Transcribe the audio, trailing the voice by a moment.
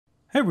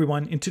Hey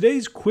everyone, in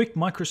today's quick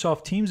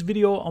Microsoft Teams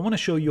video, I want to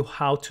show you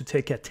how to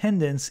take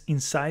attendance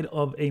inside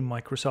of a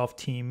Microsoft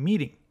Team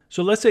meeting.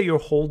 So let's say you're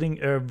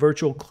holding a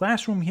virtual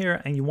classroom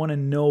here and you want to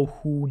know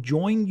who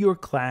joined your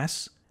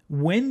class,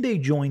 when they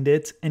joined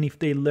it, and if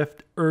they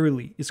left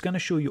early. It's going to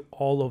show you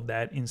all of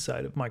that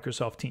inside of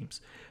Microsoft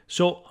Teams.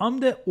 So I'm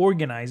the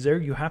organizer.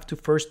 You have to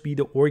first be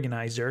the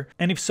organizer.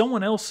 And if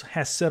someone else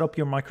has set up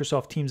your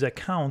Microsoft Teams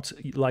account,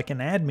 like an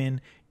admin,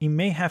 it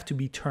may have to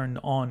be turned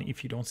on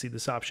if you don't see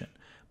this option.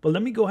 But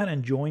let me go ahead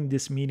and join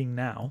this meeting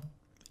now.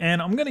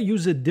 And I'm going to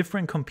use a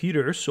different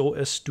computer so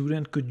a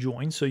student could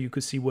join so you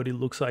could see what it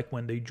looks like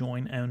when they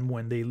join and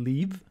when they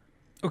leave.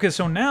 Okay,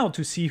 so now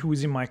to see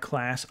who's in my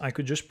class, I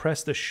could just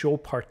press the show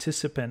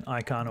participant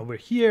icon over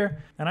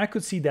here and I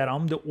could see that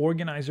I'm the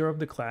organizer of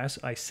the class.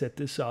 I set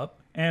this up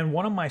and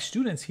one of my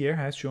students here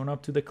has shown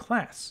up to the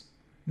class.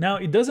 Now,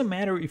 it doesn't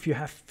matter if you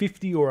have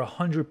 50 or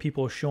 100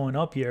 people showing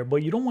up here,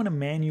 but you don't want to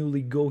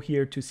manually go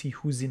here to see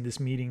who's in this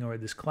meeting or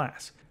this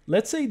class.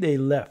 Let's say they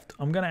left.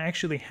 I'm going to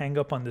actually hang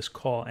up on this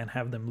call and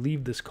have them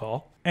leave this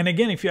call. And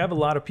again, if you have a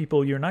lot of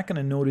people, you're not going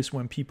to notice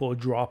when people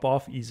drop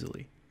off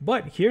easily.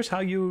 But here's how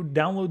you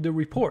download the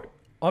report.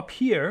 Up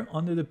here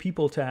under the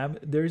People tab,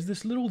 there's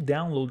this little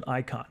download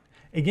icon.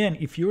 Again,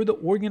 if you're the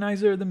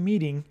organizer of the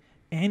meeting,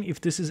 and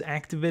if this is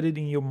activated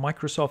in your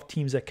Microsoft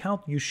Teams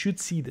account, you should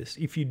see this.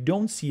 If you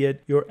don't see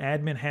it, your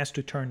admin has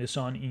to turn this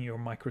on in your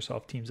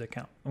Microsoft Teams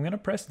account. I'm going to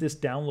press this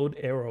download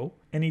arrow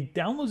and it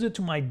downloads it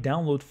to my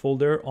download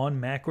folder on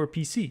Mac or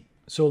PC.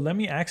 So let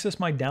me access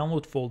my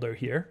download folder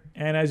here.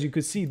 And as you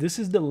can see, this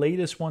is the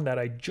latest one that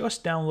I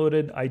just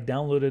downloaded. I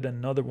downloaded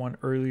another one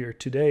earlier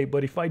today,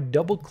 but if I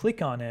double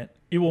click on it,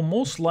 it will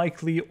most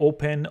likely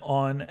open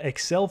on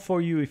Excel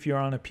for you if you're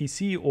on a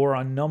PC or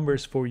on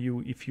Numbers for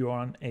you if you're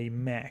on a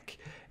Mac.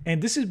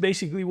 And this is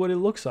basically what it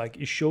looks like.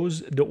 It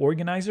shows the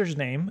organizer's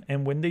name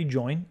and when they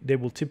join, they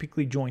will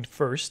typically join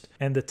first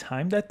and the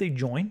time that they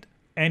joined.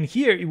 And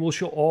here it will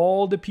show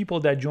all the people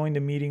that joined the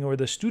meeting or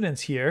the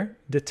students here,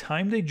 the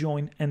time they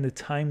joined and the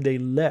time they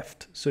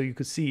left. So you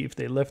could see if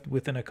they left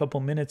within a couple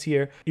minutes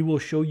here, it will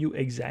show you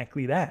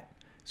exactly that.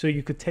 So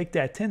you could take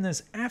the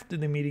attendance after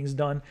the meeting's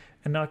done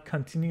and not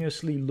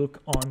continuously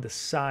look on the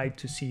side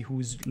to see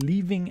who's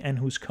leaving and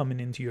who's coming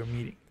into your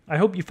meeting. I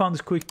hope you found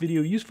this quick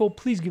video useful.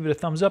 Please give it a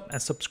thumbs up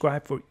and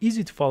subscribe for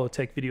easy to follow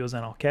tech videos,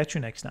 and I'll catch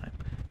you next time.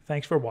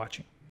 Thanks for watching.